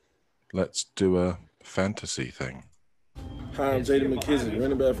Let's do a fantasy thing. Hi, I'm J.D. McKissick,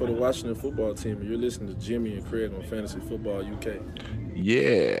 running back for the Washington football team, and you're listening to Jimmy and Craig on Fantasy Football UK.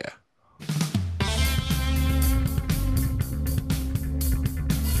 Yeah.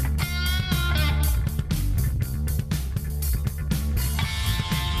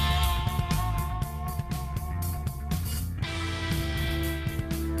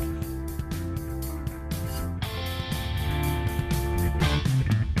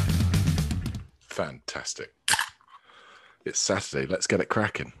 Fantastic. It's Saturday. Let's get it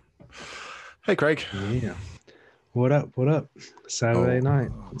cracking. Hey, Craig. Yeah. What up? What up? Saturday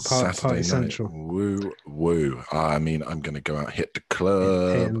night. Saturday Party night. Central. Woo, woo. I mean, I'm going to go out, hit the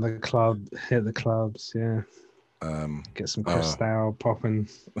club. Hitting the club. Hit the clubs, yeah. Get some Cristal popping.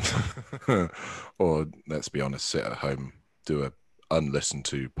 Or, let's be honest, sit at home, do a unlistened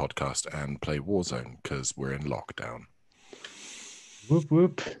to podcast and play Warzone because we're in lockdown. Whoop,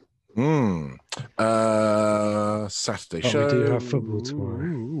 whoop. Saturday But show. we do have football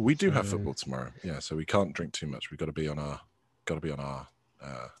tomorrow. We do have football tomorrow. Yeah, so we can't drink too much. We've got to be on our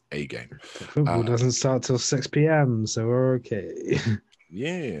A game. Football doesn't start till 6 p.m, so we're okay.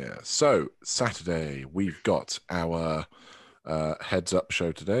 Yeah. So Saturday we've got our heads up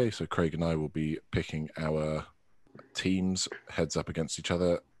show today. So Craig and I will be picking our teams heads up against each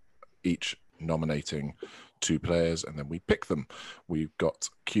other, each nominating 2 players, and then we pick them. We've got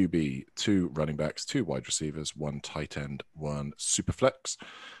QB, 2 running backs, 2 wide receivers, 1 tight end, 1 super flex,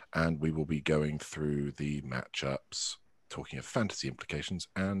 and we will be going through the matchups, talking of fantasy implications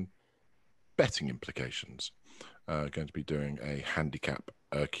and betting implications. Going to be doing a handicap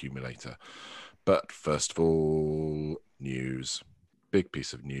accumulator. But first of all, news. Big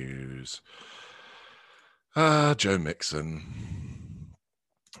piece of news. Joe Mixon.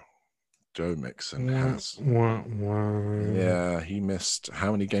 Joe Mixon has... Yeah, he missed...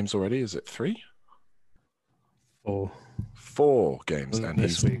 How many games already? Is it 3? 4. 4 games. Well, and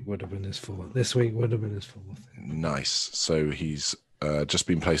this week would have been his 4th. This week would have been his 4th. Nice. So he's just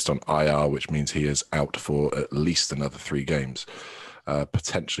been placed on IR, which means he is out for at least another 3 games,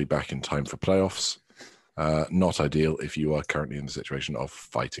 potentially back in time for playoffs. Not ideal if you are currently in the situation of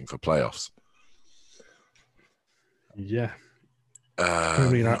fighting for playoffs. Yeah. I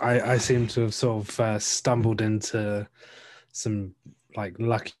mean, I seem to have sort of stumbled into some like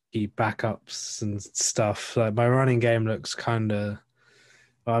lucky backups and stuff. Like my running game looks kind of...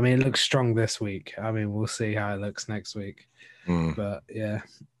 Well, I mean, it looks strong this week. I mean, we'll see how it looks next week. But yeah,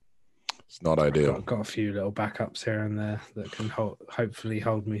 it's not ideal. Got a few little backups here and there that can hopefully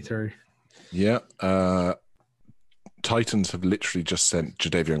hold me through. Yeah. Titans have literally just sent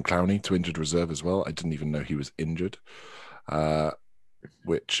Jadeveon Clowney to injured reserve as well. I didn't even know he was injured,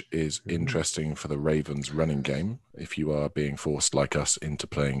 which is interesting for the Ravens running game if you are being forced, like us, into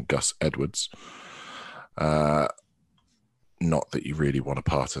playing Gus Edwards. Not that you really want a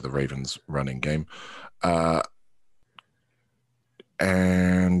part of the Ravens running game.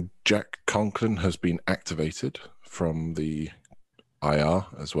 And Jack Conklin has been activated from the IR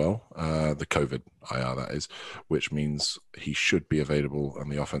as well, the COVID IR, that is, which means he should be available on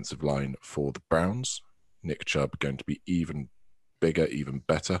the offensive line for the Browns. Nick Chubb going to be even bigger, even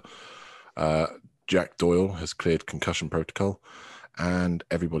better. Jack Doyle has cleared concussion protocol, and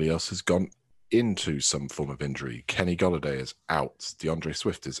everybody else has gone into some form of injury. Kenny Golladay is out. DeAndre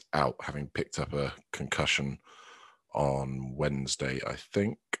Swift is out, having picked up a concussion on Wednesday, I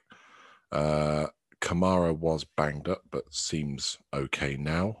think. Kamara was banged up, but seems okay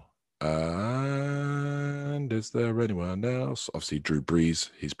now. And is there anyone else? Obviously, Drew Brees,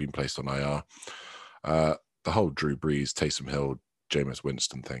 he's been placed on IR. The whole Drew Brees, Taysom Hill, Jameis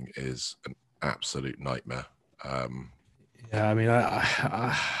Winston thing is an absolute nightmare. Yeah, I mean,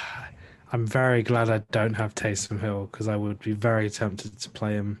 I'm very glad I don't have Taysom Hill because I would be very tempted to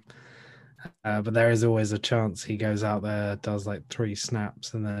play him. But there is always a chance he goes out there, does like 3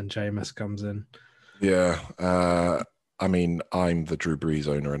 snaps, and then Jameis comes in. Yeah. I mean, I'm the Drew Brees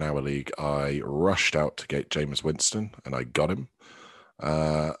owner in our league. I rushed out to get Jameis Winston, and I got him.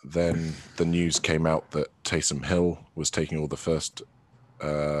 Then the news came out that Taysom Hill was taking all the first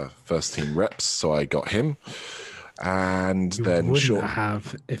team reps, so I got him. And you then wouldn't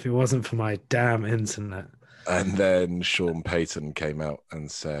have if it wasn't for my damn internet. And then Sean Payton came out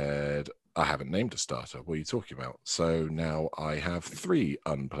and said, I haven't named a starter. What are you talking about? So now I have 3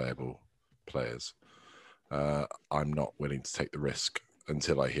 unplayable players. I'm not willing to take the risk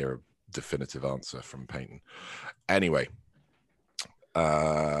until I hear a definitive answer from Payton. Anyway,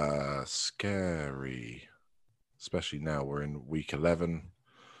 scary. Especially now we're in week 11,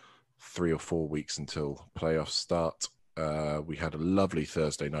 3 or 4 weeks until playoffs start. we had a lovely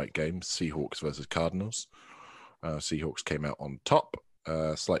Thursday night game, Seahawks versus Cardinals. Seahawks came out on top.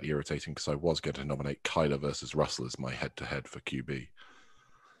 Slightly irritating because I was going to nominate Kyler versus Russell as my head-to-head for QB.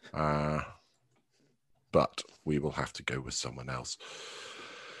 But we will have to go with someone else.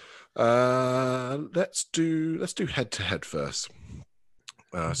 Let's do head-to-head first.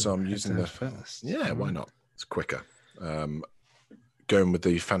 So I'm using the first. Yeah, why not? It's quicker. Going with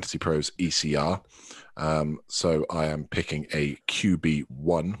the Fantasy Pros ECR. So I am picking a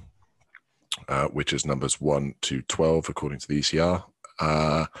QB1, which is numbers 1 to 12 according to the ECR.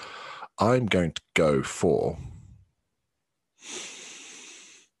 I'm going to go for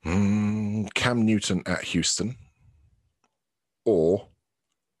Cam Newton at Houston or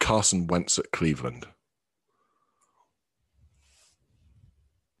Carson Wentz at Cleveland.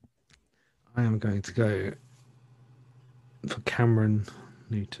 I am going to go for Cameron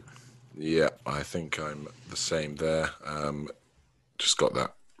Newton. Yeah, I think I'm the same there. Just got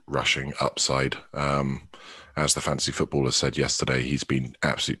that rushing upside. As the fantasy footballer said yesterday, he's been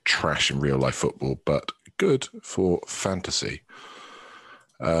absolute trash in real life football, but good for fantasy.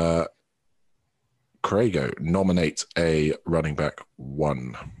 Craigo, nominate a running back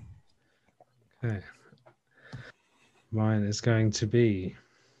 1. Okay. Mine is going to be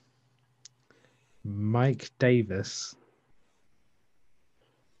Mike Davis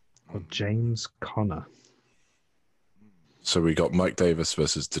or James Conner. So we got Mike Davis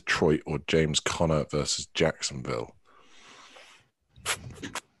versus Detroit or James Conner versus Jacksonville.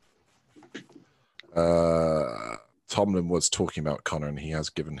 Tomlin was talking about Conner and he has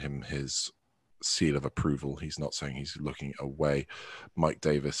given him his seal of approval. He's not saying he's looking away. Mike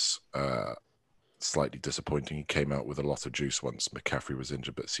Davis, slightly disappointing. He came out with a lot of juice once McCaffrey was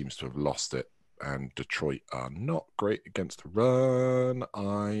injured, but seems to have lost it. And Detroit are not great against the run.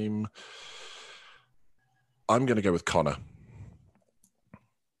 I'm going to go with Conner.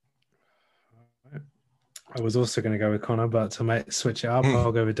 I was also going to go with Conner, but to switch it up,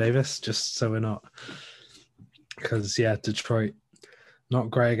 I'll go with Davis, just so we're not. Because, Detroit, not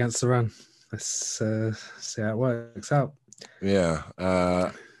great against the run. Let's see how it works out.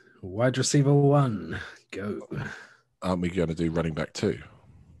 Yeah. Wide receiver 1, go. Aren't we going to do running back 2?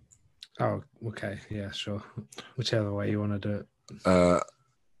 Oh, okay. Yeah, sure. Whichever way you want to do it.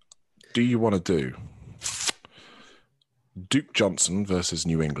 Do you want to do Duke Johnson versus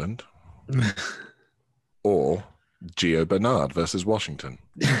New England or Gio Bernard versus Washington?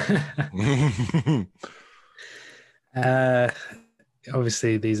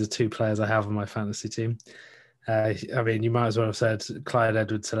 Obviously, these are 2 players I have on my fantasy team. You might as well have said Clyde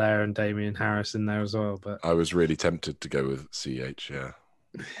Edwards-Helaire and Damian Harris in there as well. But I was really tempted to go with CH, yeah.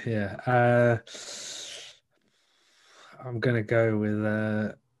 Yeah. I'm going to go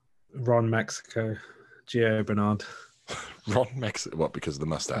with Ron Mexico, Gio Bernard. Ron Mexico, what, because of the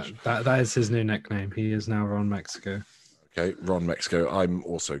mustache? That is his new nickname. He is now Ron Mexico. Okay, Ron Mexico. I'm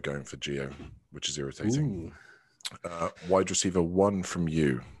also going for Gio, which is irritating. Wide receiver 1 from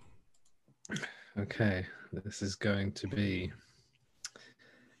you. Okay, this is going to be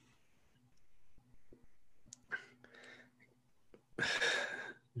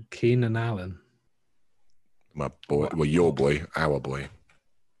Keenan Allen. My boy, well, your boy, our boy.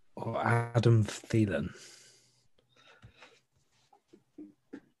 Or Adam Thielen.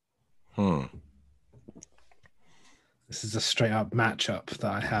 This is a straight up matchup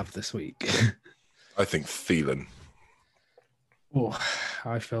that I have this week. I think Thielen. Oh,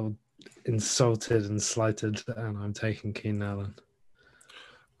 I feel insulted and slighted, and I'm taking Keenan Allen.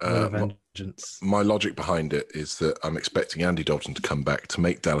 Vengeance. My logic behind it is that I'm expecting Andy Dalton to come back to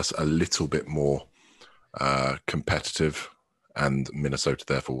make Dallas a little bit more competitive, and Minnesota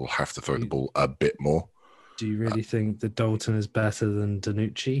therefore will have to throw the ball a bit more. Do you really think that Dalton is better than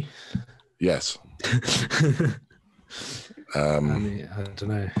DiNucci? Yes. I don't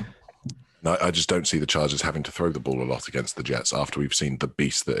know. No, I just don't see the Chargers having to throw the ball a lot against the Jets after we've seen the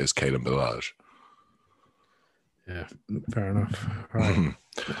beast that is Kalen Ballage. Yeah, fair enough. Right.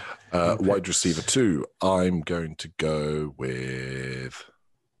 Wide receiver 2, I'm going to go with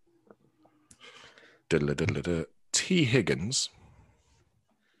T. Higgins.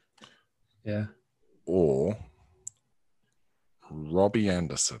 Yeah. Or Robbie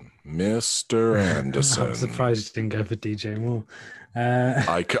Anderson. Mr. Anderson. I'm surprised you didn't go for DJ Moore.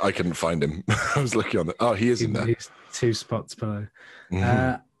 I couldn't find him. I was looking on the... Oh, he is in there. He's 2 spots below.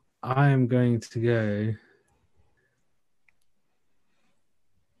 I am going to go...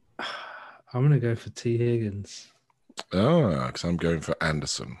 I'm going to go for T. Higgins. Oh, because I'm going for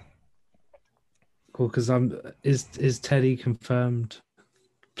Anderson. Cool, because is Teddy confirmed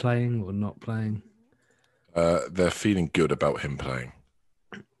playing or not playing? They're feeling good about him playing.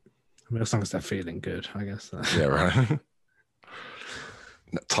 I mean, as long as they're feeling good, I guess. Yeah, right.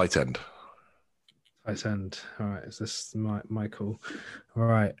 Tight end. Tight end. All right. Is this Michael? All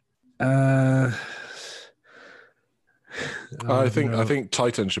right. I think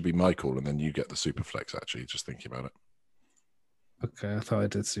tight end should be Michael, and then you get the super flex. Actually, just thinking about it. Okay, I thought I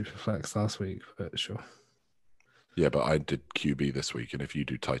did super flex last week, but sure. Yeah, but I did QB this week, and if you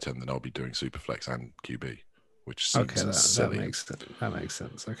do tight end, then I'll be doing super flex and QB, which seems silly. That makes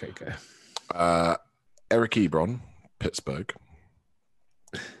sense. Okay, go. Eric Ebron, Pittsburgh.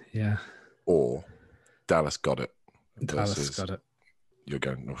 Yeah. Or Dallas Goedert. Dallas Goedert. You're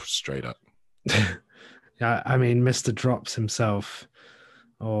going straight up. Yeah, I mean, Mr. Drops himself,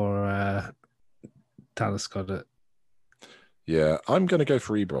 or Dallas Goedert. Yeah, I'm going to go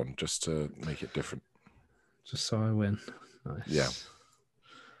for Ebron just to make it different. Just so I win. Nice. Yeah.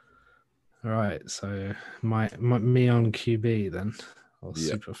 All right, so me on QB then, or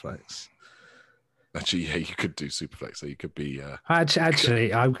Superflex. Actually, yeah, you could do Superflex. So you could be.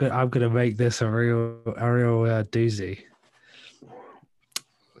 Actually, I'm gonna make this a real doozy.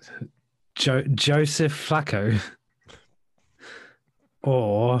 Joseph Flacco,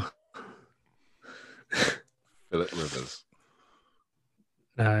 or Philip Rivers.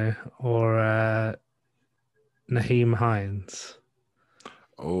 No, or Naheem Hines.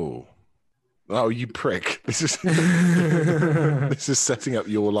 Oh, you prick! This is this is setting up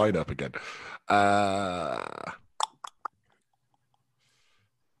your lineup again.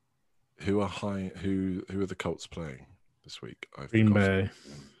 Who are the Colts playing this week? Green Bay,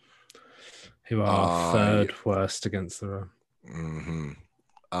 who are third worst against the run.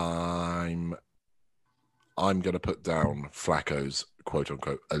 Mm-hmm. I'm going to put down Flacco's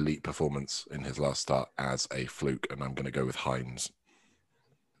quote-unquote elite performance in his last start as a fluke, and I'm going to go with Hines.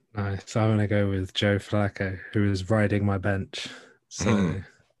 Nice. So I'm going to go with Joe Flacco, who is riding my bench. So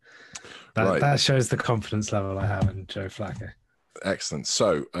that shows the confidence level I have in Joe Flacco. Excellent.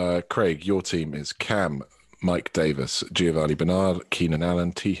 So, Craig, your team is Cam, Mike Davis, Giovanni Bernard, Keenan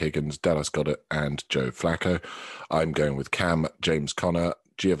Allen, T. Higgins, Dallas Goedert, and Joe Flacco. I'm going with Cam, James Conner,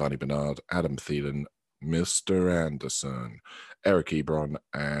 Giovanni Bernard, Adam Thielen, Mr. Anderson, Eric Ebron,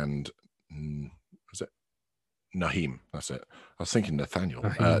 and was it Naheem? That's it. I was thinking Nathaniel.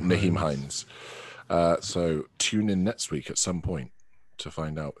 Naheem Hines. So tune in next week at some point to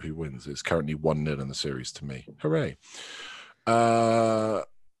find out who wins. It's currently 1-0 in the series to me. Hooray. Matchups.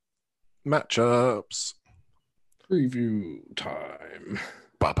 Preview time.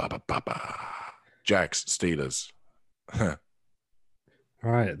 Jags, Steelers. All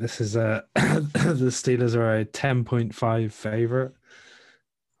right, this is the Steelers are a 10.5 favorite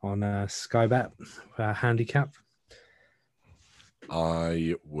on Sky Bet handicap.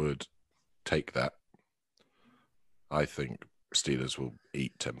 I would take that. I think Steelers will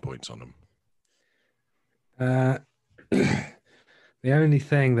eat 10 points on them. The only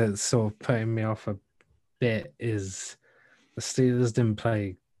thing that's sort of putting me off a bit is the Steelers didn't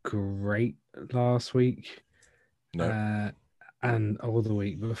play great last week. No. And all the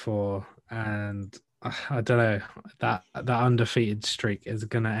week before, and I don't know, that undefeated streak is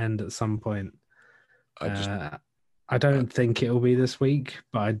going to end at some point. I don't think it will be this week,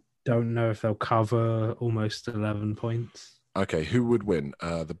 but I don't know if they'll cover almost 11 points. Okay, who would win,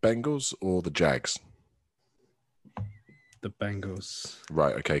 the Bengals or the Jags? The Bengals.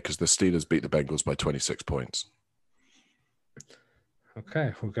 Right, okay, because the Steelers beat the Bengals by 26 points.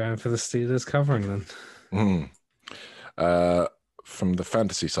 Okay, we're going for the Steelers covering then. From the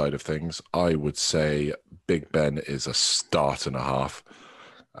fantasy side of things, I would say Big Ben is a start and a half.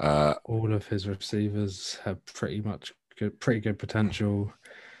 All of his receivers have pretty good potential.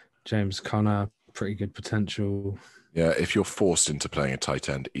 James Conner, pretty good potential. Yeah, if you're forced into playing a tight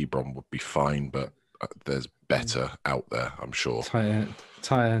end, Ebron would be fine, but there's better out there, I'm sure.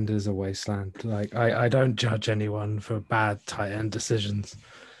 Tight end is a wasteland. Like I don't judge anyone for bad tight end decisions.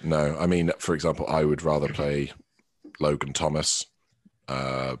 No, I mean, for example, I would rather play Logan Thomas,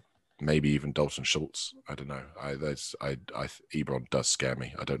 maybe even Dalton Schultz. I don't know. Ebron does scare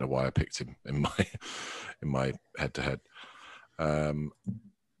me. I don't know why I picked him in my head-to-head. On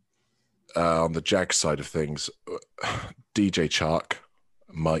the Jags side of things, DJ Chark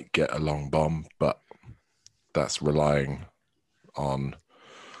might get a long bomb, but that's relying on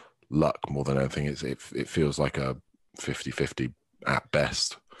luck more than anything. It feels like a 50-50 at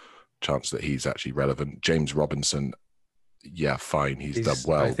best chance that he's actually relevant. James Robinson, yeah, fine. He's done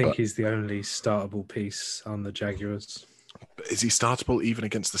well. I think he's the only startable piece on the Jaguars. Is he startable even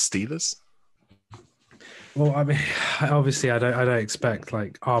against the Steelers? Well, I mean, obviously, I don't expect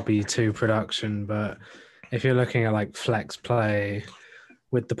like RB2 production, but if you're looking at like flex play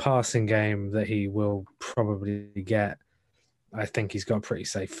with the passing game that he will probably get, I think he's got a pretty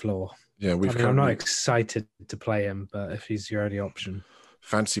safe floor. Yeah, I'm not excited to play him, but if he's your only option.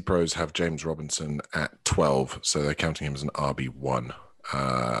 Fantasy Pros have James Robinson at 12, so they're counting him as an RB1.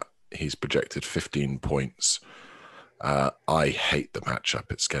 He's projected 15 points. I hate the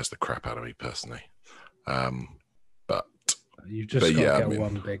matchup. It scares the crap out of me personally. But you've just got to get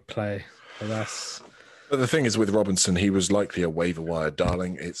one big play. But the thing is with Robinson, he was likely a waiver wire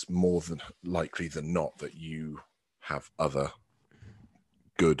darling. It's more than likely than not that you have other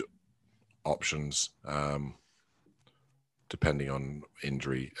good options, depending on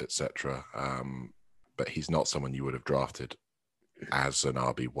injury, etc. But he's not someone you would have drafted as an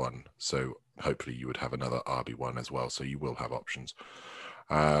RB1. So hopefully you would have another RB1 as well. So you will have options.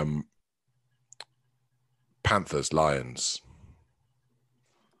 Panthers, Lions.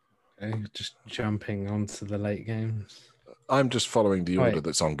 Okay, just jumping onto the late games. I'm just following the order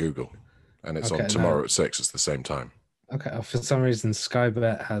that's on Google, and it's on tomorrow at 6. It's the same time. Okay. For some reason, Sky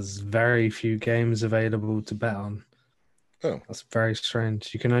Bet has very few games available to bet on. Oh, that's very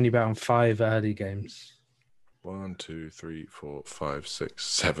strange. You can only bet on 5 early games. 1, 2, 3, 4, 5, 6,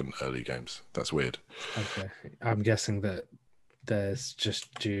 7 early games. That's weird. Okay. I'm guessing that there's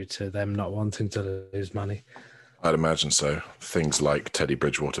just due to them not wanting to lose money. I'd imagine so. Things like Teddy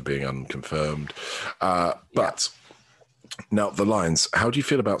Bridgewater being unconfirmed. But now the Lions, how do you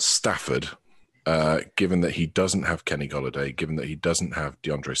feel about Stafford, given that he doesn't have Kenny Golladay, given that he doesn't have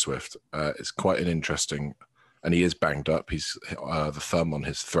DeAndre Swift? It's quite an interesting, and he is banged up. He's the thumb on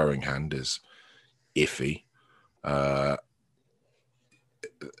his throwing hand is iffy.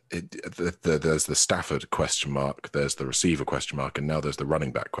 There's the Stafford question mark, there's the receiver question mark, and now there's the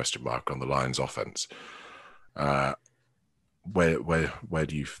running back question mark on the Lions offense. Where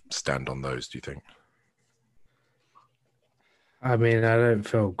do you stand on those, do you think? I mean, I don't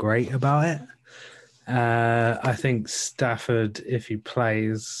feel great about it. I think Stafford, if he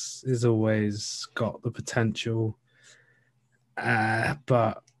plays, is always got the potential.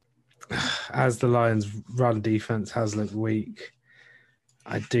 But as the Lions' run defense has looked weak,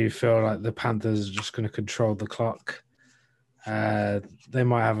 I do feel like the Panthers are just going to control the clock. They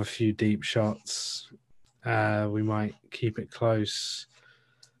might have a few deep shots. We might keep it close,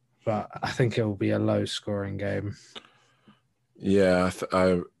 but I think it will be a low-scoring game. Yeah,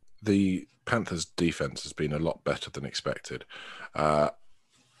 the Panthers' defense has been a lot better than expected. I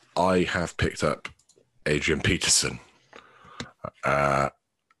have picked up Adrian Peterson as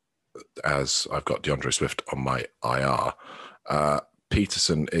I've got DeAndre Swift on my IR.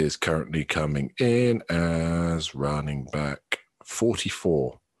 Peterson is currently coming in as running back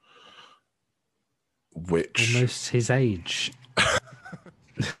 44. Which almost his age.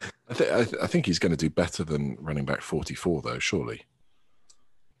 I think he's going to do better than running back 44, though. Surely.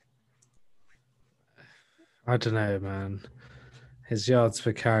 I don't know, man. His yards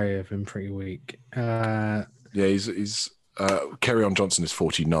per carry have been pretty weak. Yeah, he's Kerryon Johnson is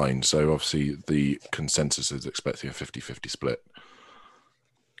 49, so obviously the consensus is expecting a 50-50 split,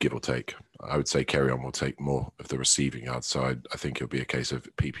 give or take. I would say Kerryon will take more of the receiving yards, so I think it'll be a case of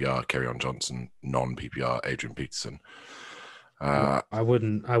PPR, Kerryon Johnson, non-PPR, Adrian Peterson. I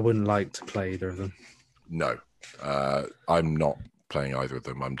wouldn't like to play either of them. No, I'm not playing either of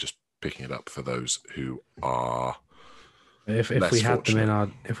them. I'm just picking it up for those who are. If we had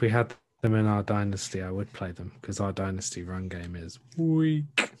them in our dynasty, I would play them because our dynasty run game is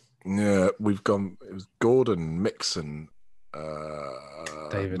weak. Yeah, we've gone. It was Gordon, Mixon,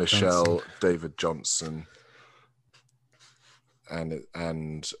 Michelle, Johnson. David Johnson,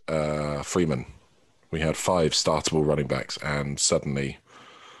 and Freeman. We had 5 startable running backs, and suddenly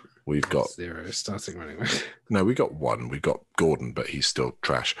we've got 0 starting running backs. No, we got 1. We got Gordon, but he's still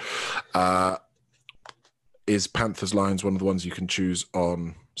trash. Is Panthers Lions one of the ones you can choose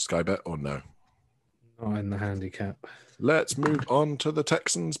on Sky Bet or no? Not in the handicap. Let's move on to the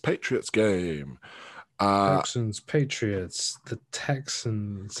Texans Patriots game. Texans Patriots. The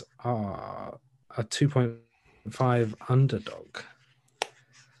Texans are a 2.5 underdog.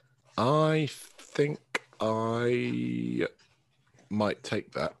 I think I might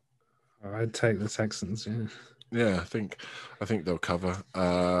take that. I'd take the Texans. Yeah. Yeah, I think they'll cover.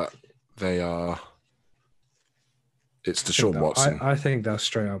 They are. It's Deshaun Watson. I think they'll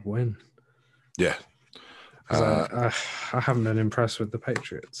straight up win. Yeah. I haven't been impressed with the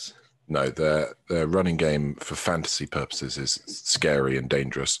Patriots. No, their running game for fantasy purposes is scary and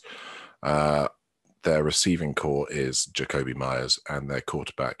dangerous. Their receiving core is Jacoby Myers, and their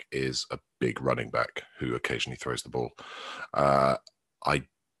quarterback is a big running back who occasionally throws the ball. I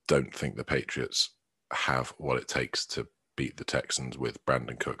don't think the Patriots have what it takes to beat the Texans with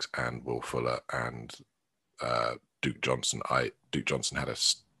Brandon Cooks and Will Fuller and Duke Johnson. Duke Johnson had a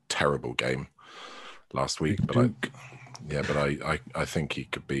terrible game last week, but I think he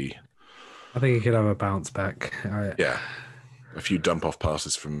could be. I think he could have a bounce back. Yeah, a few dump off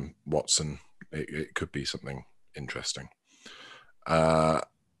passes from Watson. It could be something interesting.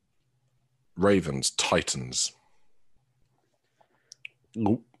 Ravens, Titans.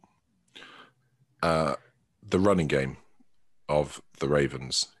 Nope. The running game of the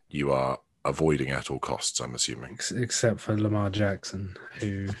Ravens, you are avoiding at all costs, I'm assuming. Except for Lamar Jackson,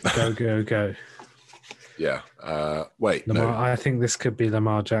 who go. Yeah. Wait, Lamar, no. I think this could be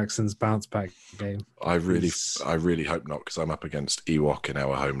Lamar Jackson's bounce back game. I really hope not, because I'm up against Ewok in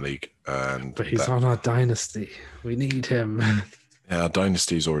our home league. But he's on our dynasty. We need him. Yeah, our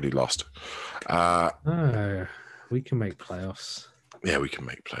dynasty's already lost. We can make playoffs. Yeah, we can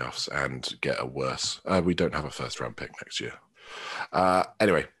make playoffs and get a worse. We don't have a first round pick next year.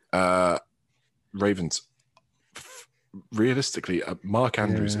 Anyway, Ravens. Realistically, Mark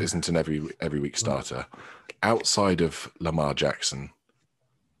Andrews isn't an every week starter. Outside of Lamar Jackson,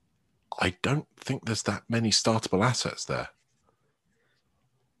 I don't think there's that many startable assets there.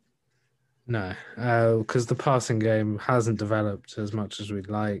 No, because the passing game hasn't developed as much as we'd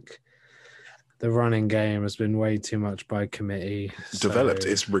like. The running game has been way too much by committee. Developed,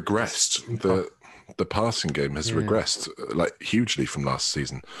 it's regressed. The passing game has regressed like hugely from last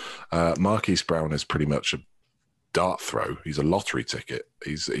season. Marquise Brown is pretty much a dart throw. He's a lottery ticket.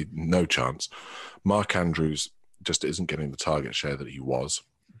 He's no chance. Mark Andrews just isn't getting the target share that he was,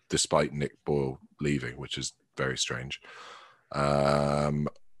 despite Nick Boyle leaving, which is very strange.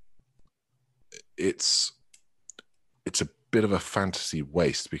 It's a bit of a fantasy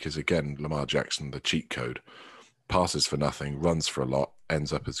waste because, again, Lamar Jackson, the cheat code, passes for nothing, runs for a lot,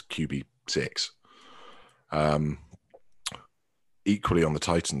 ends up as QB6. Equally on the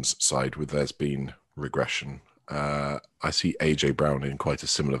Titans side, with there's been regression. I see AJ Brown in quite a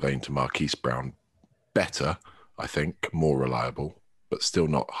similar vein to Marquise Brown. Better, I think, more reliable, but still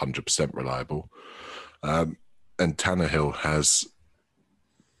not 100% reliable. And Tannehill has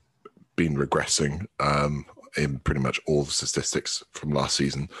been regressing in pretty much all the statistics from last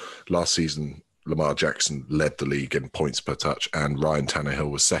season. Last season, Lamar Jackson led the league in points per touch, and Ryan Tannehill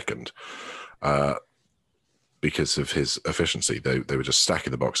was second because of his efficiency. They were just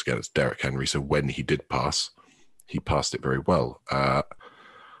stacking the box against Derrick Henry, so when he did pass, he passed it very well.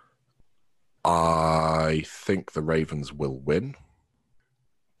 I think the Ravens will win.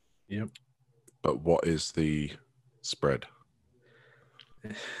 Yep. But what is the spread?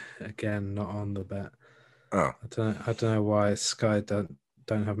 Again, not on the bet. Oh. I don't know why Sky don't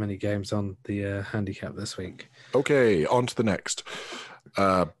have many games on the handicap this week. Okay, on to the next.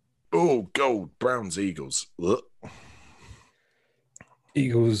 Gold, Browns, Eagles. Ugh.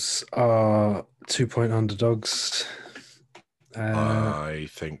 Eagles are 2-point underdogs. I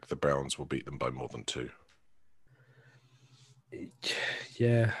think the Browns will beat them by more than 2.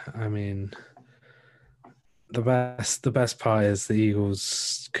 Yeah, I mean, the best part is the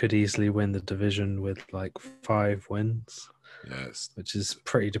Eagles could easily win the division with like 5 wins. Yes, which is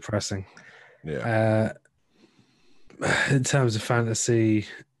pretty depressing. Yeah. In terms of fantasy,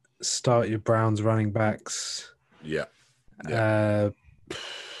 start your Browns running backs. Yeah.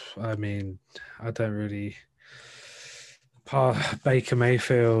 I mean, I don't really. Baker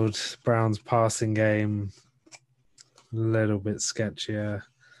Mayfield, Browns passing game, a little bit sketchier.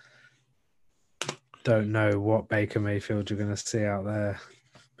 Don't know what Baker Mayfield you're going to see out there,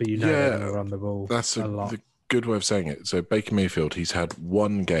 but they're going to run the ball. That's a lot. The good way of saying it. So Baker Mayfield, he's had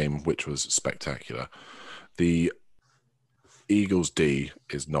one game which was spectacular. The Eagles D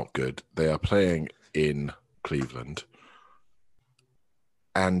is not good. They are playing in Cleveland.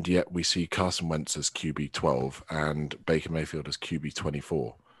 And yet we see Carson Wentz as QB 12 and Baker Mayfield as QB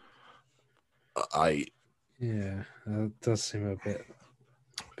 24. That does seem a bit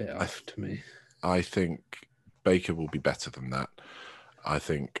off to me. I think Baker will be better than that. I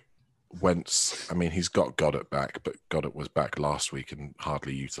think Wentz, I mean, he's got Goddard back, but Goddard was back last week and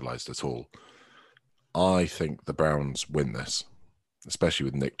hardly utilized at all. I think the Browns win this, especially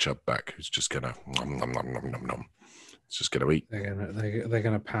with Nick Chubb back, who's just going to nom, nom, nom, nom, nom, nom. It's just going to eat. They're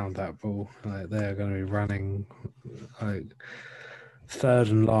going to pound that ball. Like, they're going to be running like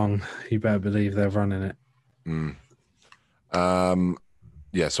 3rd and long. You better believe they're running it.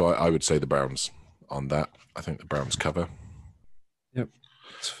 Yeah, so I would say the Browns on that. I think the Browns cover. Yep,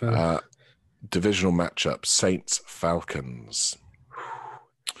 that's fair. Divisional matchup, Saints, Falcons.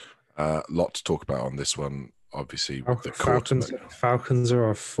 Lot to talk about on this one. obviously with the Falcons. quarterback. Falcons are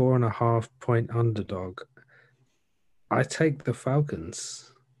a 4.5 point underdog. I take the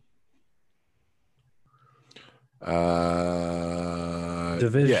Falcons.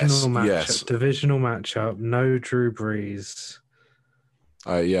 Divisional matchup. Divisional matchup. No Drew Brees.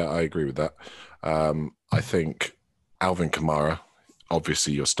 Yeah, I agree with that. I think Alvin Kamara,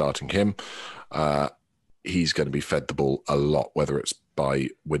 obviously you're starting him. He's going to be fed the ball a lot, whether it's by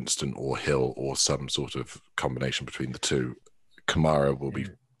Winston or Hill or some sort of combination between the two. Kamara will be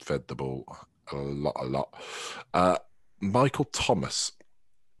fed the ball a lot. Michael Thomas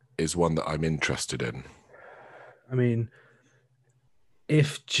is one that I'm interested in. I mean,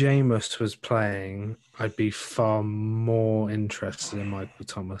 if Jameis was playing, I'd be far more interested in Michael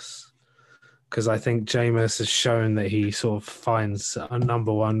Thomas, because I think Jameis has shown that he sort of finds a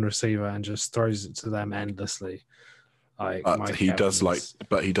number one receiver and just throws it to them endlessly. He does like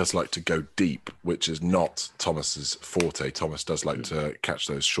to go deep, which is not Thomas's forte. Thomas does like to catch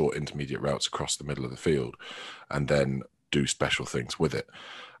those short intermediate routes across the middle of the field and then do special things with it.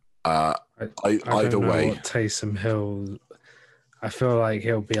 Either way, what Taysom Hill, I feel like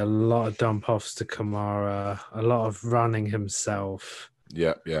he'll be a lot of dump offs to Kamara, a lot of running himself.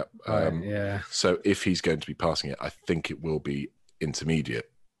 Yeah. Yeah. So if he's going to be passing it, I think it will be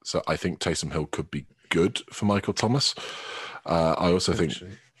intermediate. So I think Taysom Hill could be good for Michael Thomas. I also think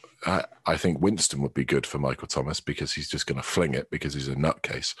Winston would be good for Michael Thomas because he's just going to fling it because he's a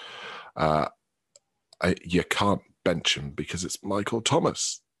nutcase. You can't bench him because it's Michael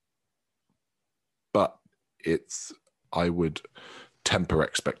Thomas. But I would temper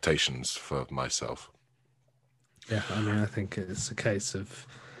expectations for myself. Yeah, I mean, I think it's a case of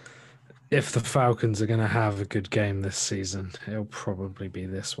if the Falcons are going to have a good game this season, it'll probably be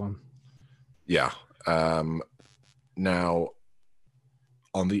this one. Yeah. Now,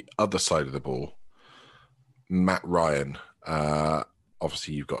 on the other side of the ball, Matt Ryan.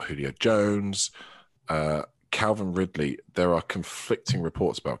 Obviously, you've got Julio Jones, Calvin Ridley. There are conflicting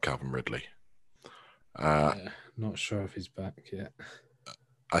reports about Calvin Ridley. Not sure if he's back yet.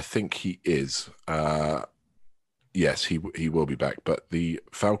 I think he is. Yes, he will be back. But the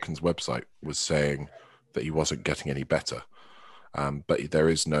Falcons website was saying that he wasn't getting any better. But there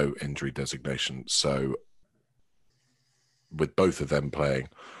is no injury designation. So with both of them playing,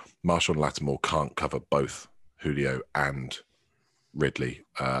 Marshall and Lattimore can't cover both Julio and Ridley.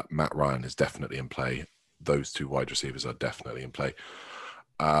 Matt Ryan is definitely in play. Those two wide receivers are definitely in play.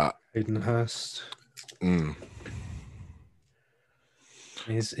 Hayden Hurst.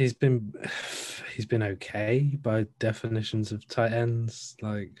 He's been okay by definitions of tight ends.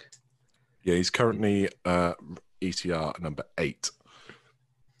 He's currently ETR number 8.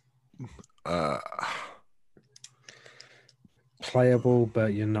 Playable,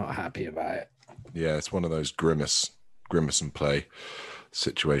 but you're not happy about it. Yeah, it's one of those grimace and play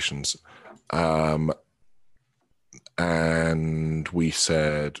situations. And we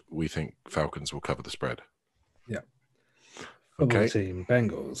said we think Falcons will cover the spread. Yeah. Football team,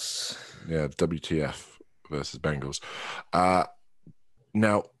 Bengals. Yeah, WTF versus Bengals.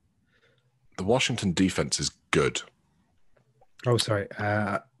 Now, the Washington defense is good. Oh, sorry.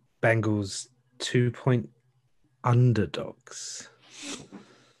 Bengals 2-point underdogs.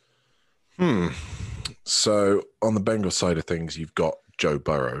 So on the Bengals side of things, you've got Joe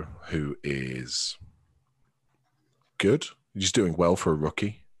Burrow, who is good. He's doing well for a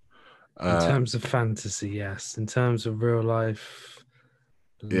rookie. In terms of fantasy, yes. In terms of real life,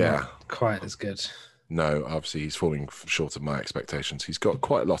 not quite as good. No, obviously he's falling short of my expectations. He's got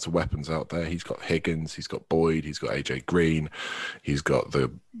quite a lot of weapons out there. He's got Higgins, he's got Boyd, he's got AJ Green, he's got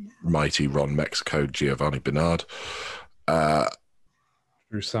the mighty Ron Mexico, Giovanni Bernard.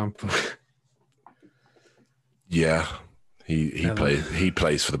 Drew Sample. Yeah, he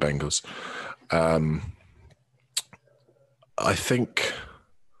plays for the Bengals. I think.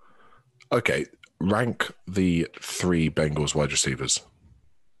 Okay, rank the 3 Bengals wide receivers.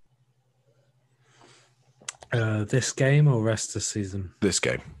 This game or rest of the season? This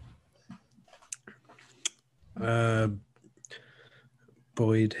game.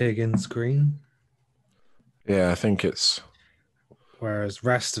 Boyd, Higgins, Green. Yeah, I think it's. Whereas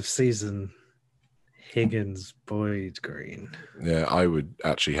rest of season, Higgins, Boyd, Green. Yeah, I would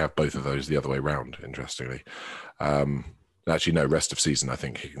actually have both of those the other way around, interestingly. Actually, no, rest of season, I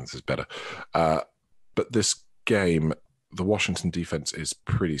think Higgins is better. But this game, the Washington defense is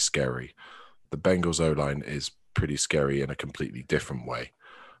pretty scary. The Bengals O-line is pretty scary in a completely different way.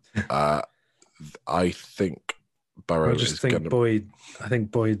 I think Burrow is going to... Boyd. I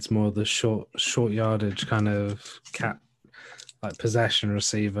think Boyd's more the short yardage kind of cat like possession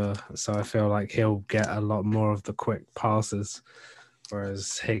receiver, so I feel like he'll get a lot more of the quick passes,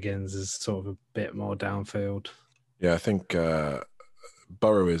 whereas Higgins is sort of a bit more downfield. Yeah, I think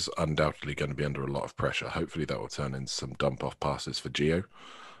Burrow is undoubtedly going to be under a lot of pressure. Hopefully that will turn into some dump-off passes for Gio.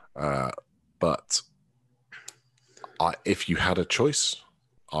 But if you had a choice,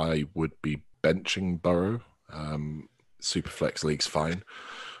 I would be benching Burrow. Superflex league's fine.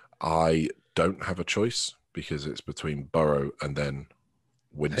 I don't have a choice because it's between Burrow and then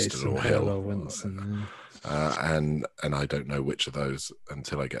Winston or Hill. Or Winston, and I don't know which of those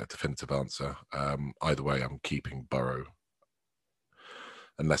until I get a definitive answer. Either way, I'm keeping Burrow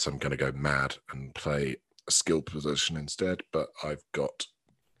unless I'm going to go mad and play a skill position instead. But I've got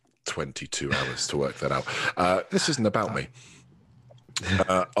 22 hours to work that out. This isn't about me.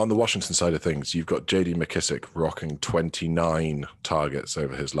 On the Washington side of things, you've got J.D. McKissic rocking 29 targets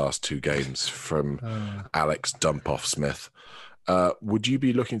over his last 2 games from Alex Dump-Off Smith. Would you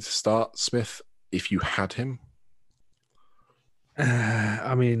be looking to start Smith if you had him?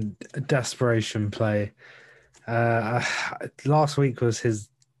 I mean, a desperation play. Last week was his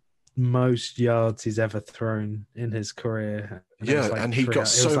most yards he's ever thrown in his career. And he got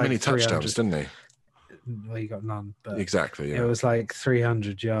so many touchdowns, didn't he? Well, he got none, but exactly. Yeah. It was like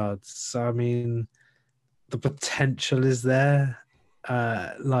 300 yards. So I mean, the potential is there.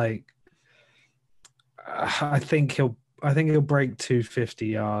 I think he'll break 250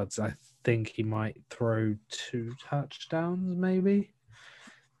 yards. I think he might throw 2 touchdowns, maybe.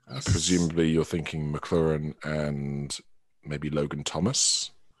 Presumably, you're thinking McLaurin and maybe Logan Thomas.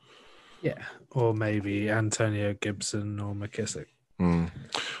 Yeah, or maybe Antonio Gibson or McKissic.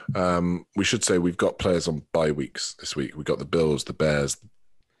 We should say we've got players on bye weeks this week. We've got the Bills, the Bears.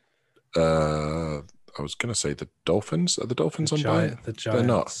 I was going to say the Dolphins. Are the Dolphins on bye? The Giants. They're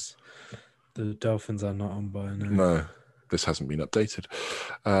not. The Dolphins are not on bye. No, this hasn't been updated.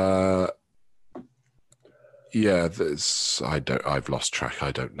 I've lost track.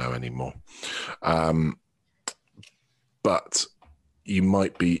 I don't know anymore. But you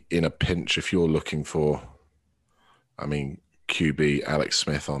might be in a pinch if you're looking for. I mean, QB Alex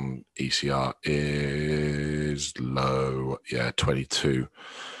Smith on ECR is low. 22.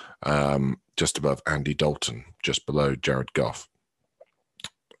 Just above Andy Dalton, just below Jared Goff,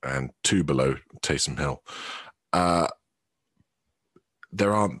 and 2 below Taysom Hill.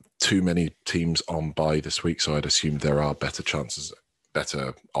 There aren't too many teams on bye this week, so I'd assume there are better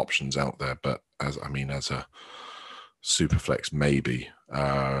options out there. But as a super flex, maybe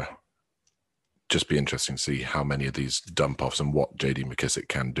just be interesting to see how many of these dump offs and what JD McKissic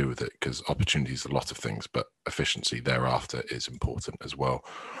can do with it, because opportunity is a lot of things, but efficiency thereafter is important as well.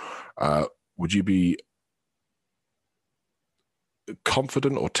 Would you be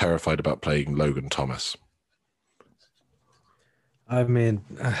confident or terrified about playing Logan Thomas? I mean,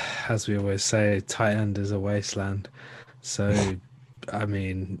 as we always say, tight end is a wasteland. So, I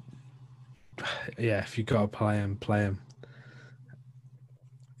mean, yeah, if you got to play him, play him.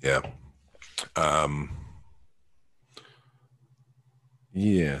 Yeah.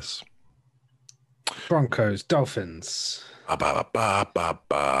 Yes. Broncos, Dolphins.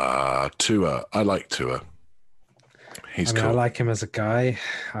 Tua. I like Tua. He's cool. I like him as a guy.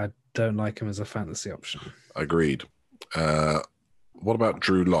 I don't like him as a fantasy option. Agreed. What about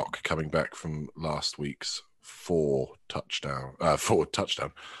Drew Lock coming back from last week's 4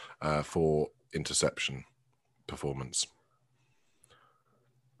 interception performance?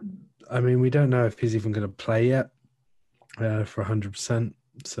 I mean, we don't know if he's even going to play yet for 100%.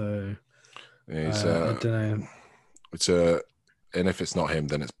 So I don't know. And if it's not him,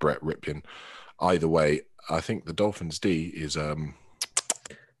 then it's Brett Ripien. Either way, I think the Dolphins D is.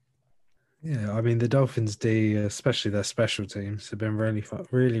 Yeah, I mean the Dolphins D, especially their special teams, have been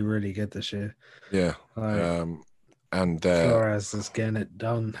really, really good this year. Yeah, and Flores is getting it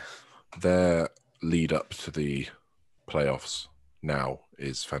done. Their lead up to the playoffs now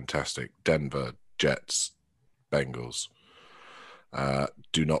is fantastic. Denver, Jets, Bengals.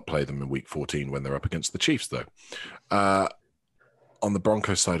 Do not play them in week 14 when they're up against the Chiefs, though. On the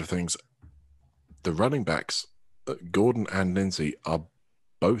Broncos side of things, the running backs, Gordon and Lindsay, are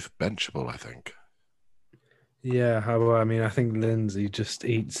both benchable, I think. Yeah, well, I mean, I think Lindsay just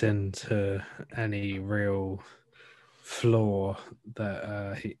eats into any real flaw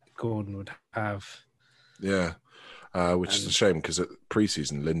that Gordon would have. Yeah, which is a shame because at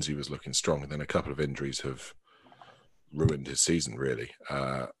preseason, Lindsay was looking strong, and then a couple of injuries have ruined his season, really.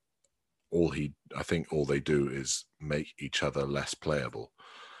 I think all they do is make each other less playable.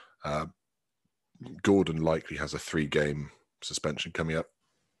 Gordon likely has a 3-game suspension coming up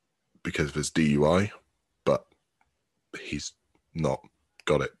because of his DUI, but he's not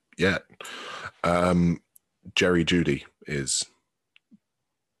got it yet. Jerry Jeudy is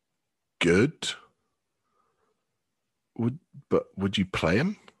good. Would you play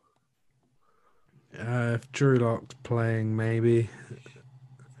him? If Drew Lock's playing, maybe.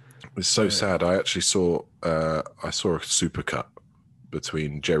 It's so sad. I actually saw a supercut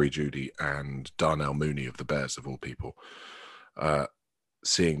between Jerry Jeudy and Darnell Mooney of the Bears, of all people,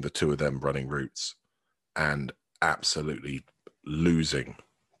 seeing the two of them running routes and absolutely losing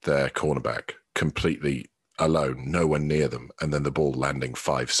their cornerback completely alone, no one near them, and then the ball landing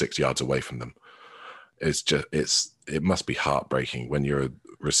 5-6 yards away from them. It must be heartbreaking when you're a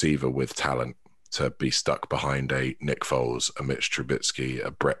receiver with talent to be stuck behind a Nick Foles, a Mitch Trubisky,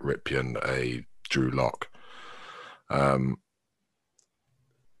 a Brett Ripien, a Drew Lock.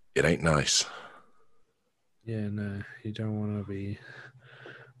 It ain't nice. Yeah, no, you don't want to be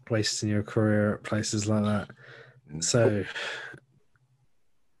wasting your career at places like that. So,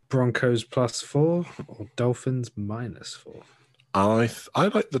 Broncos +4 or Dolphins -4? I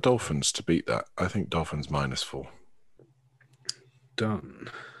like the Dolphins to beat that. I think Dolphins -4.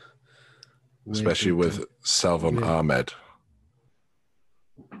 Done. Especially with Salvon Ahmed.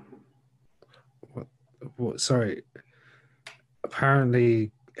 What? Sorry.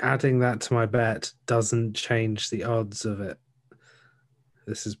 Apparently, adding that to my bet doesn't change the odds of it.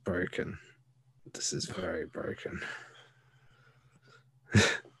 This is broken. This is very broken.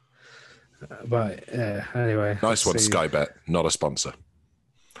 But anyway. Nice one, Sky Bet. Not a sponsor.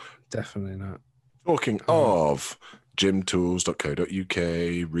 Definitely not. Talking of gymtools.co.uk,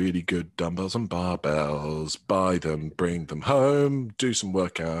 really good dumbbells and barbells. Buy them, bring them home, do some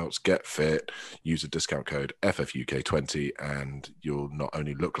workouts, get fit, use a discount code FFUK20, and you'll not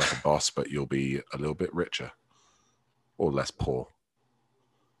only look like a boss, but you'll be a little bit richer or less poor.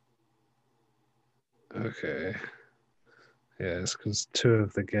 Okay. Yes, because 2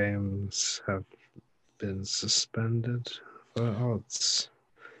 of the games have been suspended for odds.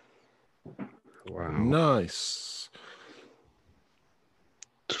 Wow. Nice.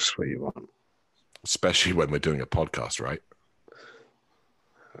 Just what you want. Especially when we're doing a podcast, right?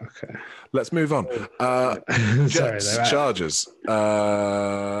 Okay. Let's move on. Jets, Sorry, Chargers.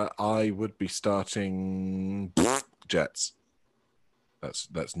 I would be starting Jets.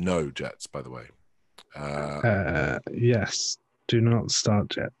 That's no Jets, by the way. Yes. Do not start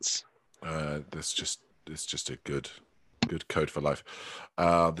Jets. It's just a good code for life.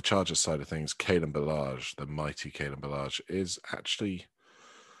 The Chargers side of things, Kalen Ballage, the mighty Kalen Ballage, is actually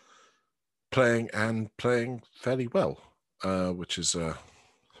playing fairly well, which is a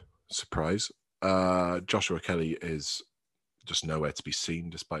surprise. Joshua Kelly is just nowhere to be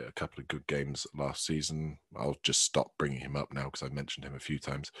seen despite a couple of good games last season. I'll just stop bringing him up now because I've mentioned him a few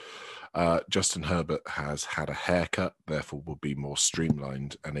times. Justin Herbert has had a haircut, therefore will be more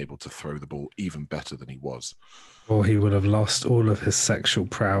streamlined and able to throw the ball even better than he was. Or he would have lost all of his sexual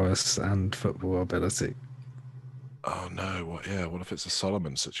prowess and football ability. Oh no! What if it's a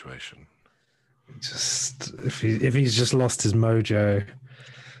Solomon situation? Just if he's just lost his mojo.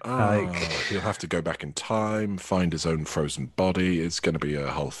 He'll have to go back in time, find his own frozen body. It's going to be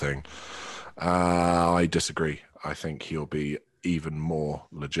a whole thing. I disagree. I think he'll be even more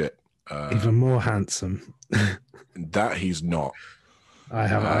legit. Even more handsome. That he's not. I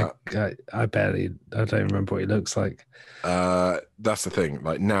don't remember what he looks like. That's the thing.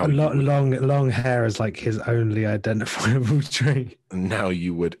 Like now, long hair is like his only identifiable trait. Now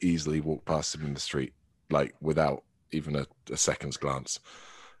you would easily walk past him in the street, like without even a second's glance.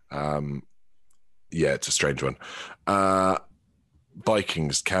 It's a strange one.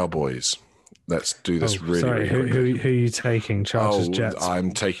 Vikings, Cowboys. Let's do this Sorry, who are you taking? Chargers, Jets?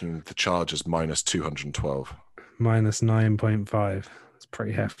 I'm taking the Chargers -212. -9.5. It's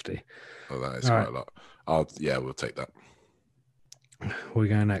pretty hefty. Oh, that is quite a lot. We'll take that. We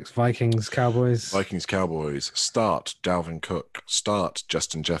go next. Vikings, Cowboys. Vikings, Cowboys. Start Dalvin Cook. Start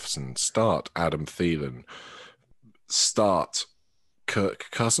Justin Jefferson. Start Adam Thielen. Start Kirk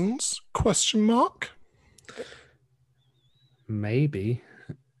Cousins? ? Maybe.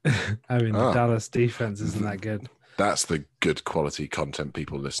 I mean, the Dallas defense isn't that good. That's the good quality content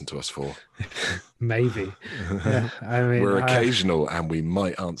people listen to us for. Maybe. Yeah, I mean, we're occasional and we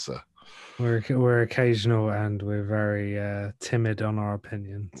might answer. We're occasional and we're very timid on our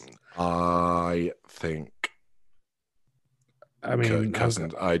opinions. I think. I mean, Kirk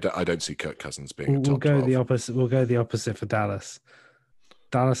Cousins. I don't see Kirk Cousins being. We'll go the opposite. We'll go the opposite for Dallas.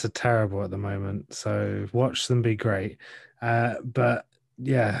 Dallas are terrible at the moment, so watch them be great. But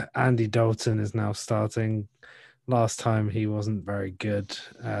yeah, Andy Dalton is now starting. last time he wasn't very good.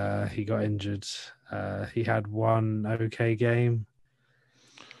 He got injured. He had one okay game.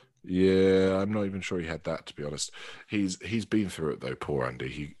 Yeah, I'm not even sure he had that, to be honest. He's been through it though, poor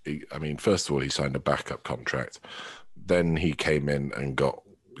Andy. I mean, first of all, he signed a backup contract. Then he came in and got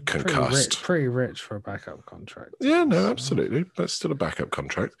concussed. Pretty rich for a backup contract. Yeah, no, absolutely. That's still a backup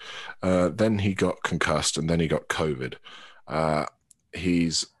contract. Then he got concussed, and then he got COVID.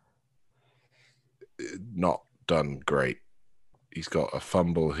 He's not done great. He's got a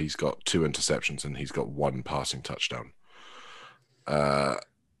fumble, he's got 2 interceptions, and he's got 1 passing touchdown.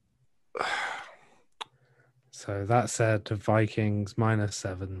 So that said, the Vikings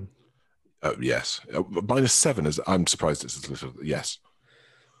 -7. Yes. -7 is, I'm surprised it's as little. Yes.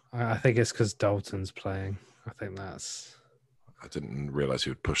 I think it's because Dalton's playing. I think that's... I didn't realize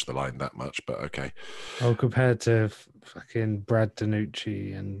he would push the line that much, but okay. Oh, compared to fucking Brad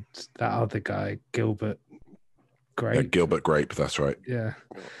Danucci and that other guy, Gilbert Grape. Yeah, Gilbert Grape, that's right. Yeah.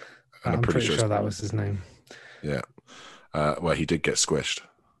 And I'm pretty sure that was his name. Yeah. Well, he did get squished.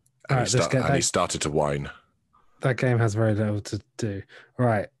 And, Right, he started to whine. That game has very little to do.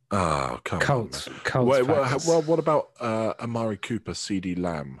 Right. Oh, come Colts. on. Colts. Well, what about Amari Cooper, CD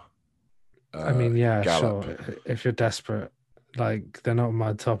Lamb? I mean, yeah, Gallup. sure. If you're desperate, like, they're not on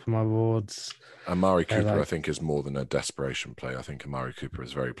my top of my boards. Amari Cooper, I think, is more than a desperation play. I think Amari Cooper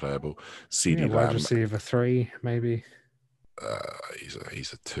is very playable. CD Lamb, wide receiver 3, maybe.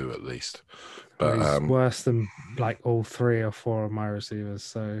 He's a 2 at least, but he's worse than like all 3 or 4 of my receivers.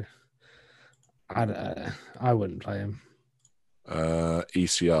 So I wouldn't play him.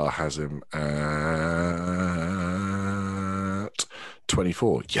 ECR has him at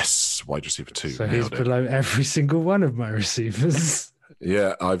 24. Yes, wide receiver 2. So he's below every single one of my receivers.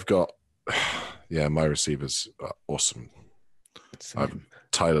 Yeah, I've got. Yeah, my receivers are awesome. I've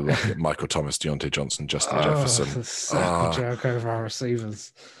Tyler Lockett, Michael Thomas, Deontay Johnson, Justin Jefferson. Circle jerk over our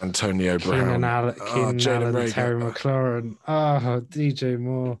receivers. Antonio Brown. Keenan Allen, Terry McLaurin. DJ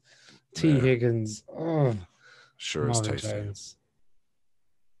Moore. T. Higgins. Sure is tasty. Jones.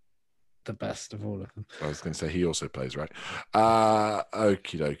 The best of all of them. I was going to say he also plays, right?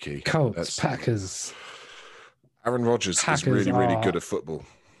 Okie dokie. Colts, Packers. Aaron Rodgers is really, really good at football.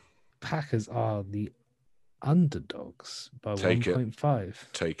 Packers are the underdogs by 1.5.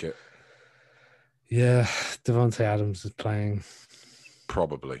 Take it. Yeah, Devontae Adams is playing.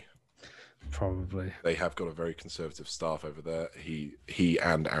 Probably. They have got a very conservative staff over there. He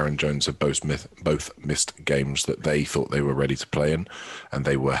and Aaron Jones have both missed games that they thought they were ready to play in, and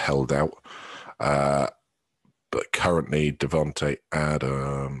they were held out. But currently, Devontae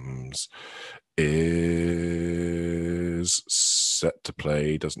Adams is set to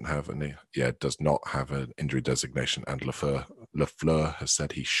play. Does not have an injury designation, and LaFleur has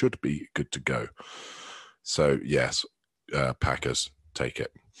said he should be good to go. So yes, Packers, take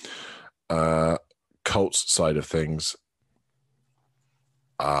it. Colts side of things,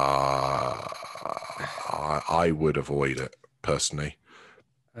 I would avoid it personally.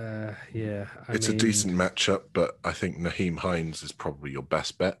 It's a decent matchup, but I think Nyheim Hines is probably your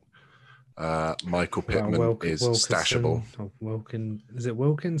best bet. Michael Pittman is stashable. Is it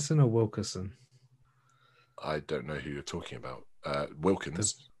Wilkinson or Wilkerson? I don't know who you're talking about.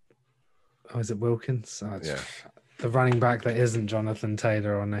 Wilkins. Is it Wilkins? Yeah. The running back that isn't Jonathan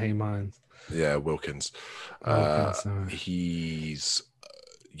Taylor or Nyheim Hines. Yeah, Wilkins. He's.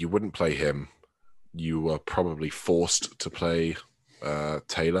 You wouldn't play him. You are probably forced to play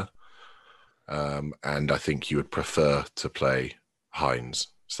Taylor. And I think you would prefer to play Hines.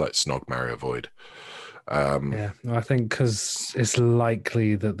 It's like snog, marry, avoid. I think because it's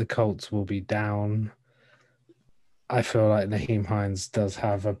likely that the Colts will be down. I feel like Nyheim Hines does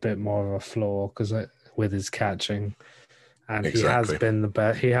have a bit more of a floor because with his catching, and exactly.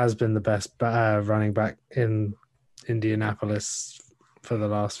 He has been the best running back in Indianapolis for the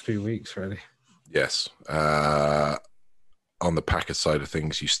last few weeks, really. Yes. On the Packers side of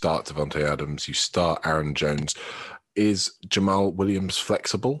things, you start Devontae Adams, you start Aaron Jones. Is Jamal Williams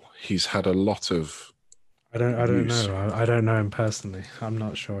flexible? He's had a lot of. I don't know. I don't know him personally. I'm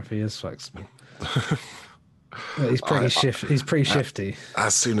not sure if he is flexible. He's pretty shifty.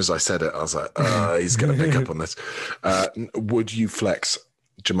 As soon as I said it, I was like, he's going to pick up on this. Would you flex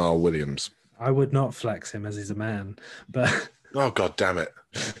Jamal Williams? I would not flex him as he's a man, but. Oh, God damn it.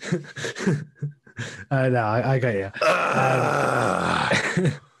 No, I get you.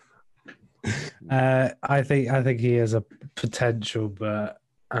 I think he has a potential, but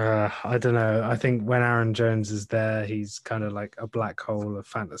I don't know. I think when Aaron Jones is there, he's kind of like a black hole of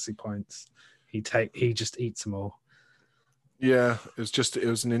fantasy points. He just eats them all. Yeah, it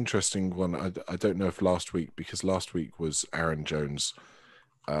was an interesting one. I don't know if last week, because last week was Aaron Jones.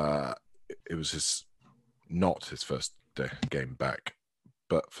 It was not his first game back,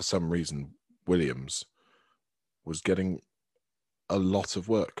 but for some reason Williams was getting a lot of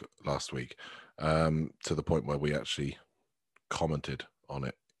work last week, to the point where we actually commented on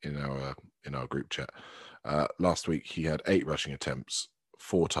it in our group chat. Last week he had 8 rushing attempts,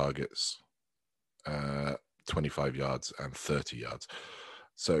 4 targets, 25 yards and 30 yards.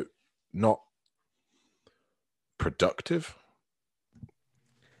 So not productive.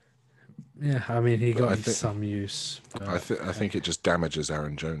 Yeah, I mean, he got some use. I think it just damages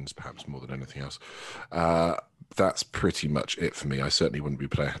Aaron Jones perhaps more than anything else. That's pretty much it for me. I certainly wouldn't be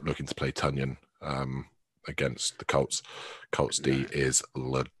looking to play Tunyon against the Colts. Colts D is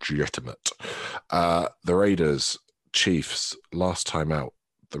legitimate. The Raiders, Chiefs, last time out,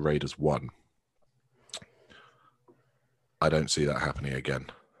 the Raiders won. I don't see that happening again.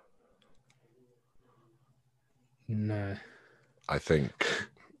 No. I think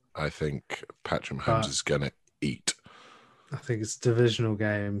Patrick Mahomes is going to eat. I think it's divisional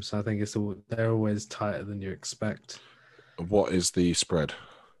games. I think they're always tighter than you expect. What is the spread?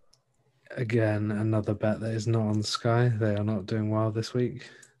 Again, another bet that is not on Sky. They are not doing well this week.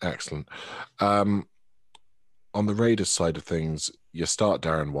 Excellent. On the Raiders side of things, you start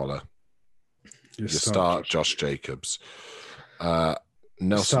Darren Waller. You start Josh Jacobs.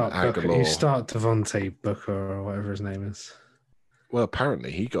 Nelson Aguilar. You start Devontae Booker or whatever his name is. Well,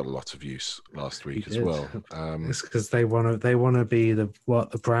 apparently he got a lot of use last week as well. It's because they want to be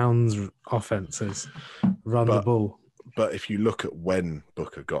what the Browns' offense is, run the ball. But if you look at when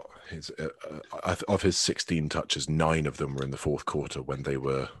Booker got his of his 16 touches, 9 of them were in the fourth quarter when they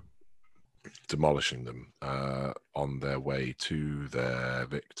were demolishing them on their way to their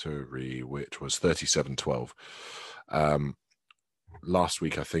victory, which was 37-12. Last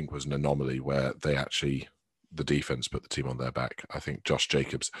week, I think, was an anomaly where the defense put the team on their back. I think Josh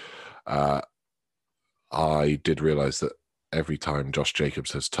Jacobs, I did realize that every time Josh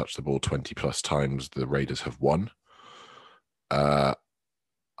Jacobs has touched the ball 20 plus times, the Raiders have won. I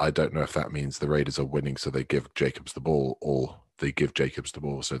don't know if that means the Raiders are winning so they give Jacobs the ball, or they give Jacobs the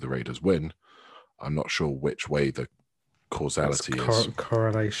ball so the Raiders win. I'm not sure which way the causality is.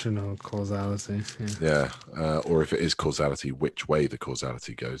 Correlation or causality. Yeah. Or if it is causality, which way the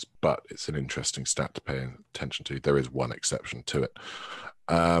causality goes. But it's an interesting stat to pay attention to. There is one exception to it.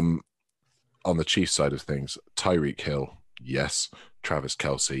 On the Chiefs side of things, Tyreek Hill, yes. Travis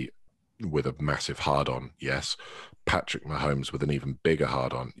Kelce with a massive hard-on, yes. Patrick Mahomes with an even bigger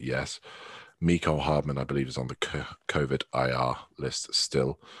hard-on, yes. Mecole Hardman, I believe, is on the COVID IR list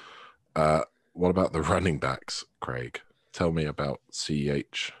still. What about the running backs, Craig? Tell me about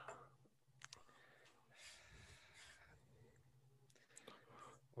CEH.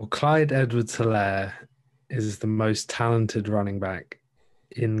 Well, Clyde Edwards-Helaire is the most talented running back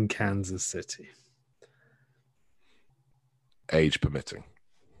in Kansas City. Age permitting.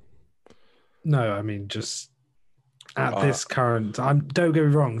 No, I mean, just at this current time, don't get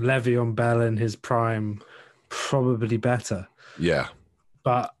me wrong, Le'Veon Bell in his prime, probably better. Yeah.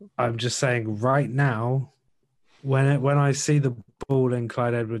 But I'm just saying right now, when I see the ball in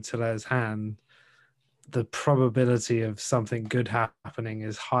Clyde Edwards-Helaire's hand, the probability of something good happening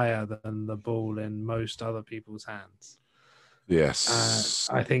is higher than the ball in most other people's hands. Yes.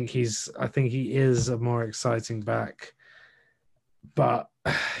 I think he is a more exciting back, but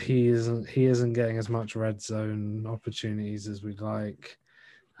he isn't getting as much red zone opportunities as we'd like,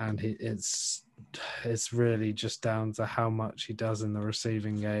 and it's really just down to how much he does in the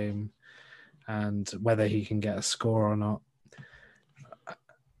receiving game and whether he can get a score or not.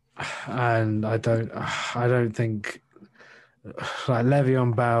 And I don't think like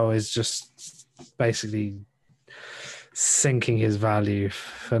Le'Veon Bell is just basically sinking his value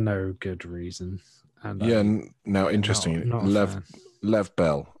for no good reason. And now interesting, Lev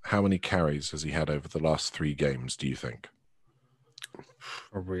Bell, how many carries has he had over the last 3 games, do you think?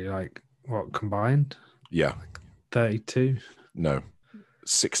 Probably what, combined? Yeah. 32? No.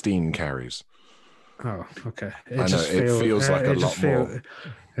 16 carries. Oh, okay. It feels like a lot more.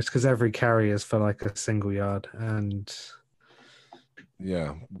 It's because every carry is for like a single yard, and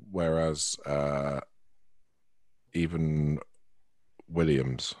yeah. Whereas even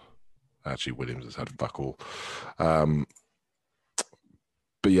Williams has had fuck all. But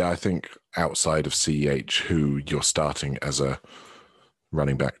yeah, I think outside of CEH, who you're starting as a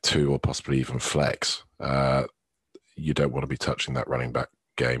running back 2 or possibly even flex, you don't want to be touching that running back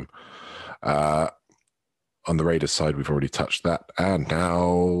game. On the Raiders side, we've already touched that. And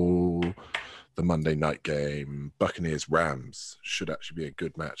now the Monday night game, Buccaneers-Rams, should actually be a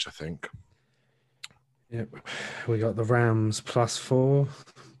good match, I think. Yep. We got the Rams +4,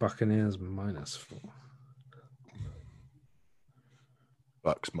 Buccaneers -4.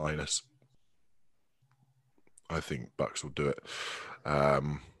 Bucks minus. I think Bucks will do it.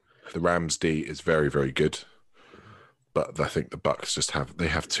 The Rams D is very, very good, but I think the Bucks just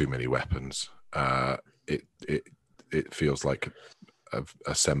have too many weapons. It feels like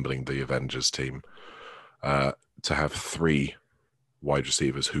assembling the Avengers team to have 3 wide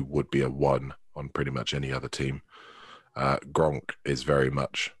receivers who would be a 1 on pretty much any other team. Gronk is very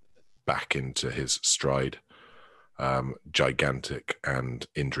much back into his stride, gigantic and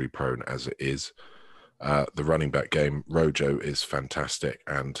injury prone as it is. The running back game, Rojo is fantastic,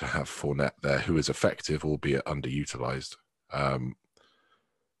 and to have Fournette there, who is effective, albeit underutilized,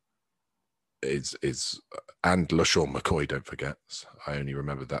 and LaShawn McCoy, don't forget. I only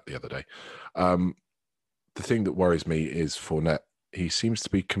remembered that the other day. The thing that worries me is Fournette. He seems to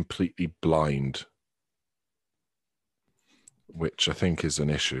be completely blind, which I think is an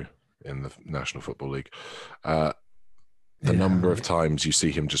issue in the National Football League. The number of times you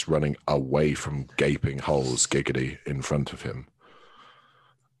see him just running away from gaping holes, giggity, in front of him.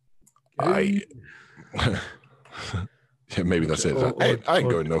 Yeah, maybe that's it. I ain't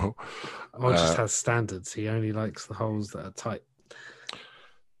going no. Or just has standards. He only likes the holes that are tight.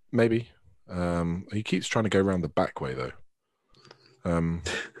 Maybe. He keeps trying to go around the back way, though. On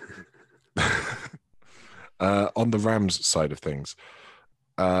the Rams side of things,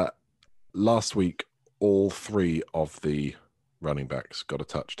 last week, all 3 of the running backs got a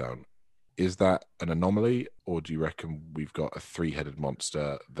touchdown. Is that an anomaly, or do you reckon we've got a 3-headed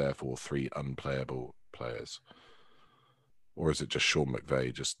monster, therefore 3 unplayable players? Or is it just Sean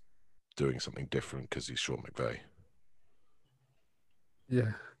McVay just doing something different because he's Sean McVay?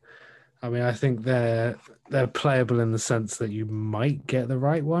 Yeah. I mean, I think they're playable in the sense that you might get the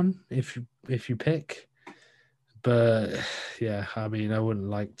right one if you pick. But, yeah, I mean, I wouldn't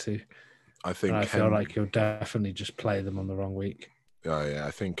like to. I feel like you'll definitely just play them on the wrong week. Yeah,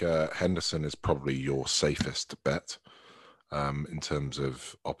 I think Henderson is probably your safest bet in terms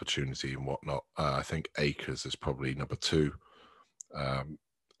of opportunity and whatnot. I think Akers is probably number 2,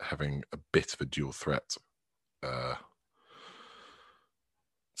 having a bit of a dual threat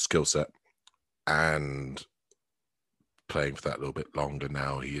skill set and playing for that a little bit longer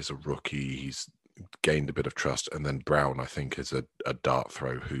now. He is a rookie. He's gained a bit of trust. And then Brown, I think, is a dart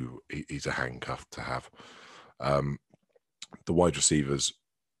throw who he's a handcuff to have. The wide receivers,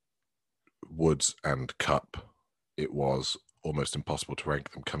 Woods and Cup, it was almost impossible to rank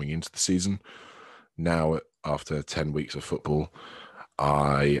them coming into the season. Now, after 10 weeks of football,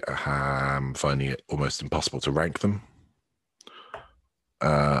 I am finding it almost impossible to rank them.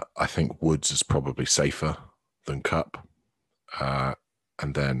 I think Woods is probably safer than Cup.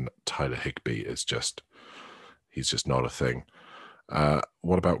 And then Tyler Higbee is he's just not a thing.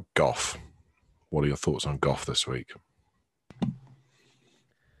 What about Goff? What are your thoughts on Goff this week?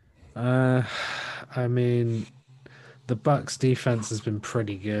 I mean, the Bucks defense has been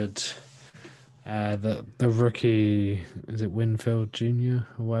pretty good. The rookie, is it Winfield Jr.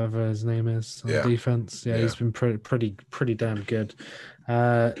 or whatever his name is on defense? Yeah, he's been pretty damn good.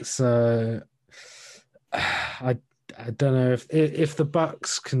 So I don't know if the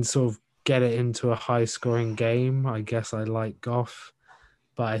Bucks can sort of get it into a high scoring game. I guess I like Goff,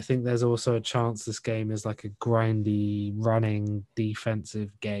 but I think there's also a chance this game is like a grindy, running,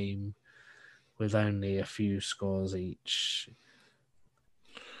 defensive game with only a few scores each.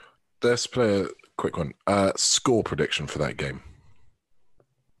 Let's play a quick one. Score prediction for that game.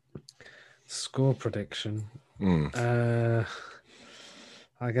 Score prediction. I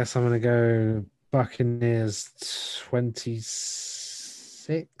guess I'm going to go Buccaneers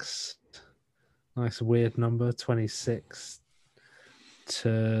 26. Nice weird number, 26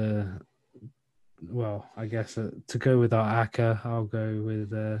 to. Well, I guess to go with our Aka, I'll go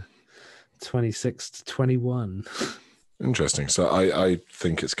with 26-21. Interesting. So I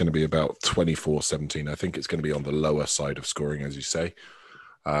think it's going to be about 24-17. I think it's going to be on the lower side of scoring, as you say,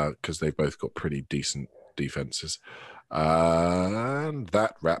 because they've both got pretty decent defenses. And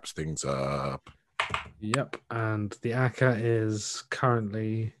that wraps things up. Yep. And the Aka is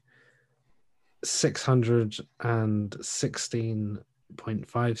currently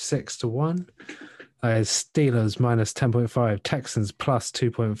 616.56 to 1. Steelers minus 10.5, Texans plus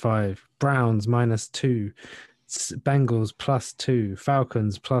 2.5, Browns minus 2, Bengals plus 2,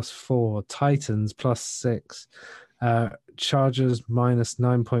 Falcons plus 4, Titans plus 6, Chargers minus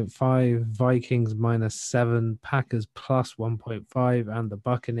 9.5, Vikings minus 7, Packers plus 1.5, and the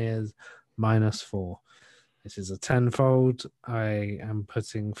Buccaneers -4. This is a tenfold. I am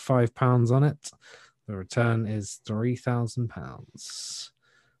putting £5 on it. The return is £3,000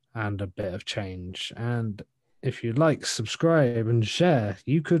 and a bit of change. And if you like, subscribe and share,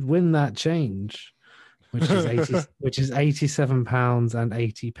 you could win that change, which is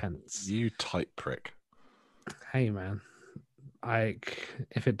 £87.80. You tight prick. Hey man,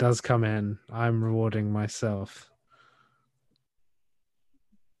 if it does come in, I'm rewarding myself.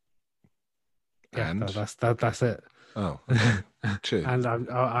 Yeah, And that's it. Oh, okay. Cheers.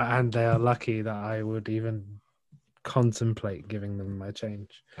 and they are lucky that I would even contemplate giving them my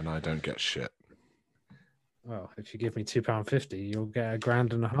change. And I don't get shit. Well, if you give me £2.50, you'll get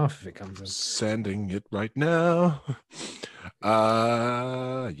 £1.50 if it comes in. Sending it right now.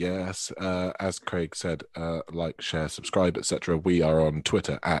 Yes. As Craig said, like, share, subscribe, etc. We are on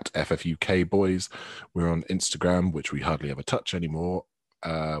Twitter at FFUK Boys. We're on Instagram, which we hardly ever touch anymore,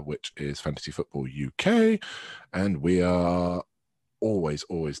 which is Fantasy Football UK, and we are always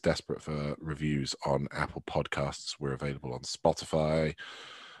desperate for reviews on Apple Podcasts. We're available on Spotify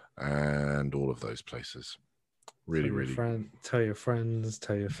and all of those places. Tell your friends,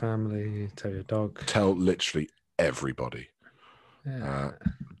 tell your family, tell your dog, tell literally everybody. Yeah.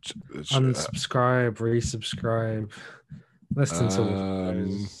 Unsubscribe, resubscribe, listen to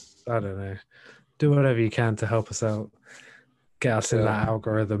those. I don't know. Do whatever you can to help us out. Get us in that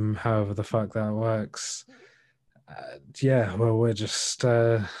algorithm, however the fuck that works. We're just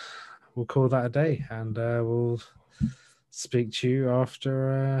we'll call that a day, and we'll speak to you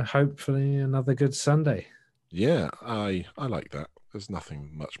after hopefully another good Sunday. Yeah, I like that. There's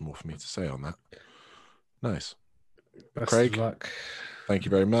nothing much more for me to say on that. Nice. Best Craig, of luck. Thank you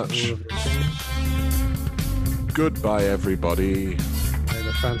very much. Goodbye, everybody. May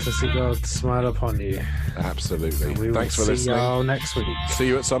the fantasy gods smile upon you. Absolutely. Thanks for listening. See you all next week. See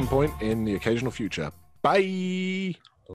you at some point in the occasional future. Bye.